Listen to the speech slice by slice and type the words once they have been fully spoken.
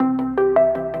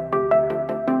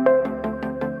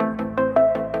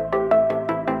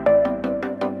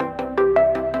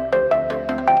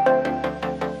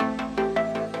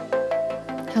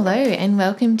and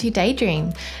welcome to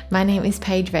Daydream. My name is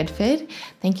Paige Redford.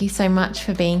 Thank you so much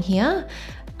for being here.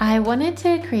 I wanted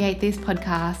to create this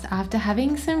podcast after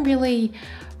having some really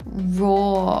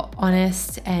raw,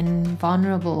 honest and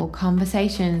vulnerable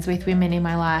conversations with women in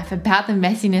my life about the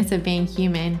messiness of being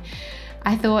human.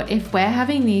 I thought if we're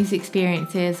having these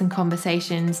experiences and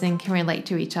conversations and can relate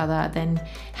to each other, then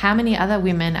how many other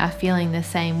women are feeling the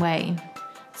same way?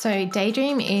 So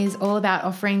Daydream is all about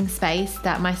offering space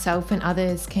that myself and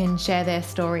others can share their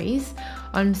stories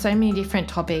on so many different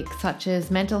topics such as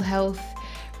mental health,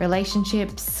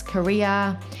 relationships,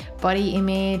 career, body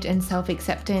image and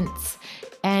self-acceptance,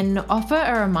 and offer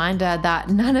a reminder that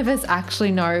none of us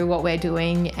actually know what we're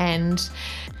doing, and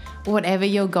whatever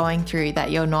you're going through,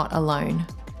 that you're not alone.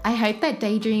 I hope that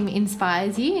Daydream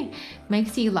inspires you,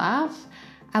 makes you laugh,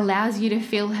 allows you to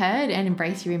feel heard and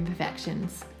embrace your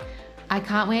imperfections. I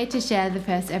can't wait to share the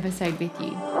first episode with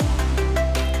you.